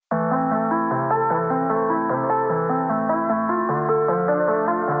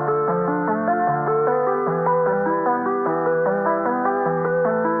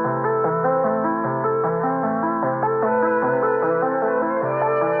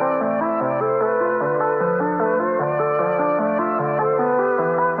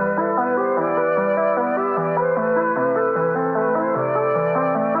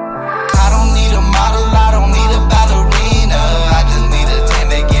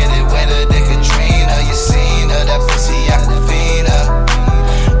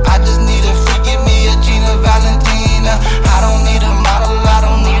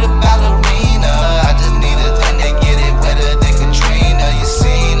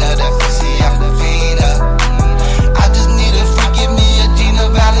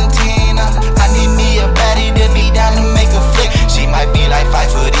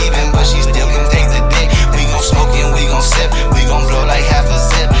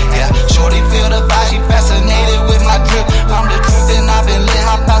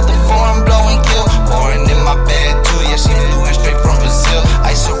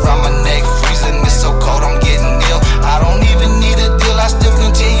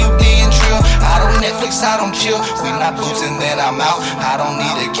I don't chill. We not boots and then I'm out. I don't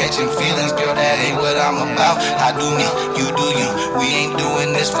need a catching feelings, girl, that ain't what I'm about. I do me, you do you. We ain't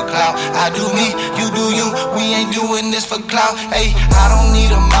doing this for clout. I do me, you do you. We ain't doing this for clout. Hey, I don't need